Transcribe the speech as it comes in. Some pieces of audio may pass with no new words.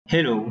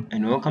Hello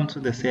and welcome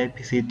to the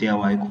CIPC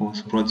DIY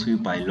course brought to you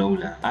by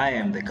Lola. I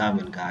am the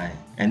Govern guy,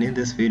 and in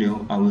this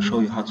video I will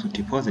show you how to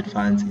deposit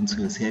funds into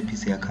your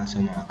CIPC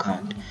customer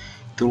account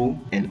through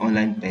an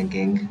online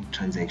banking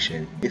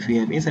transaction. If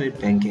you have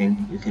internet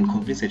banking, you can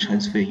complete the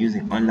transfer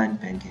using online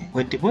banking.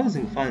 When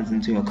depositing funds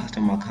into your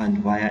customer account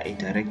via a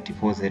direct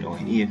deposit or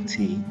an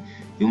EFT,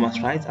 you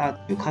must write out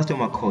your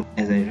customer code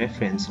as a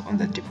reference on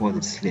the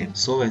deposit slip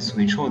so as to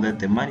ensure that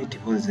the money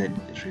deposited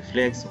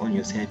reflects on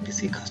your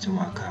CIPC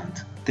customer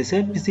account. The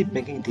CIPC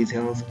banking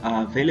details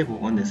are available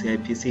on the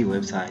CIPC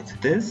website.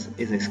 This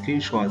is a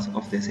screenshot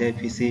of the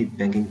CIPC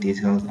banking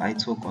details I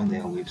took on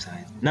their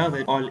website. Now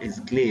that all is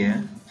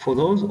clear, for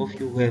those of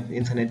you who have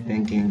internet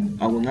banking,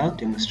 I will now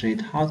demonstrate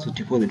how to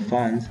deposit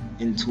funds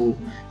into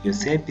your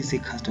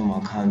CIPC customer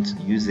account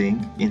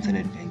using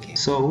internet banking.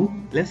 So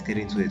let's get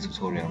into the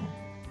tutorial.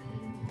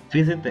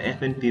 Visit the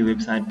FNB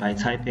website by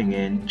typing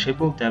in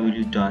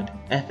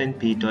www.fnb.co.za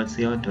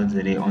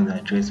on the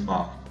address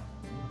bar.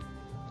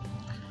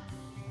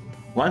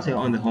 Once you're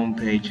on the home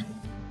page,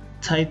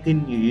 type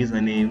in your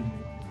username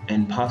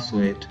and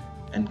password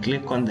and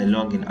click on the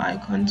login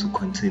icon to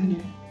continue.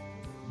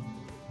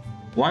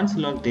 Once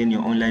logged in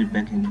your online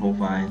banking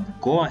profile,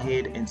 go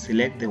ahead and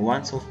select the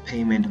once-off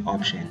payment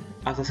option.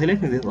 After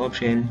selecting this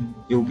option,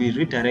 you'll be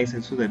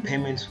redirected to the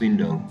payments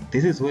window.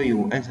 This is where you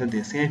will enter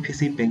the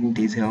CIPC banking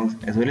details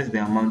as well as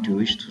the amount you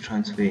wish to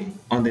transfer.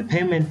 On the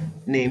payment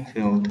name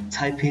field,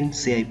 type in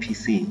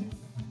CIPC.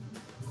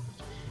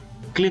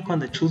 Click on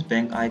the choose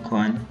bank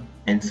icon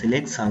and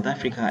select South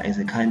Africa as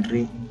a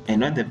country,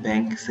 and on the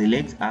bank,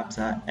 select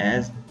ABSA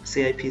as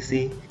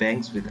CIPC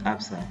banks with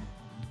ABSA.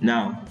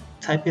 Now,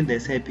 type in the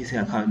CIPC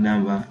account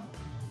number,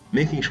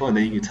 making sure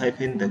that you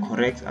type in the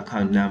correct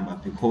account number,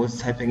 because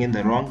typing in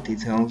the wrong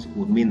details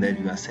would mean that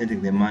you are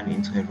sending the money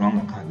into a wrong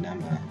account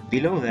number.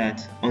 Below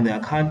that, on the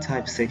account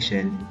type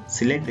section,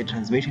 select the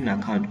transmission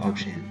account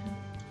option.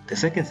 The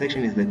second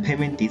section is the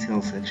payment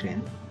details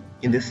section.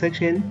 In this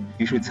section,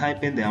 you should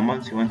type in the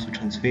amount you want to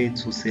transfer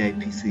to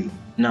CIPC.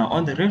 Now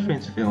on the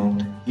reference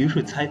field, you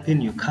should type in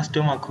your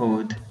customer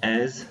code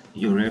as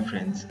your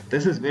reference.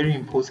 This is very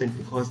important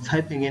because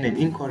typing in an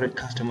incorrect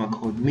customer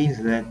code means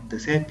that the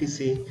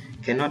CIPC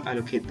cannot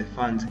allocate the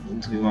funds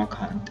into your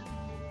account.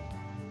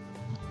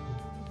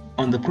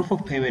 On the proof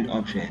of payment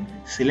option,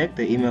 select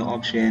the email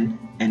option,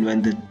 and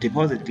when the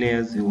deposit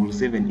clears, you will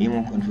receive an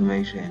email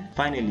confirmation.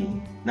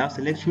 Finally, now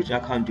select which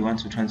account you want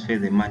to transfer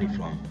the money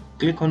from.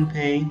 Click on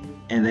pay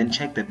and then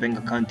check the bank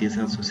account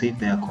details to see if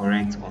they are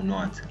correct or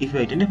not. If you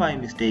identify a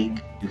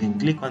mistake, you can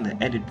click on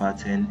the edit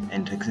button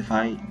and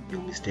rectify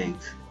your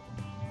mistakes.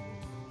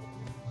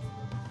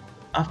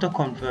 After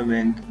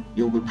confirming,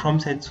 you'll be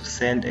prompted to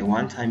send a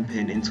one-time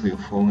PIN into your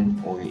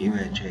phone or your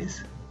email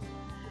address.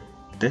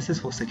 This is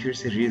for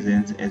security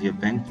reasons, as your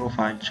bank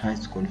profile tries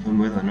to confirm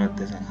whether or not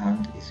this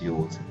account is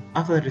yours.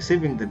 After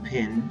receiving the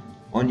PIN,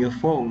 on your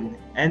phone,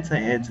 enter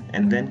it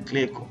and then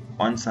click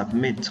on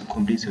submit to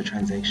complete your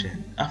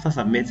transaction. After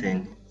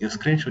submitting, your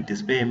screen should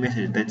display a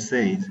message that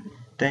says,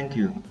 "Thank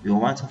you, your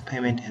once-off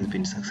payment has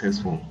been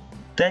successful."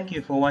 Thank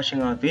you for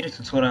watching our video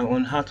tutorial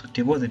on how to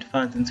deposit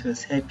funds into a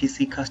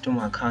CIPC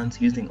customer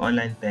account using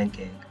online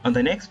banking. On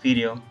the next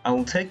video, I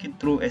will take you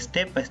through a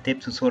step-by-step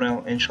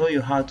tutorial and show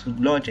you how to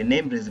lodge a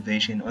name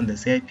reservation on the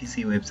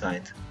CIPC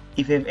website.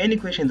 If you have any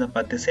questions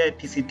about the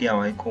CIPC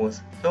DIY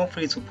course, feel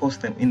free to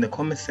post them in the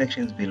comment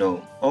sections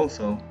below.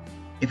 Also,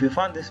 if you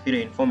found this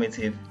video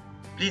informative,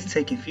 please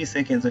take a few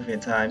seconds of your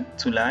time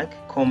to like,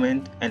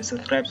 comment, and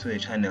subscribe to the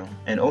channel,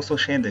 and also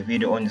share the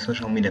video on your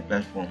social media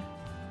platform.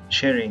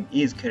 Sharing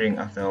is caring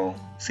after all.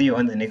 See you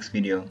on the next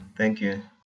video. Thank you.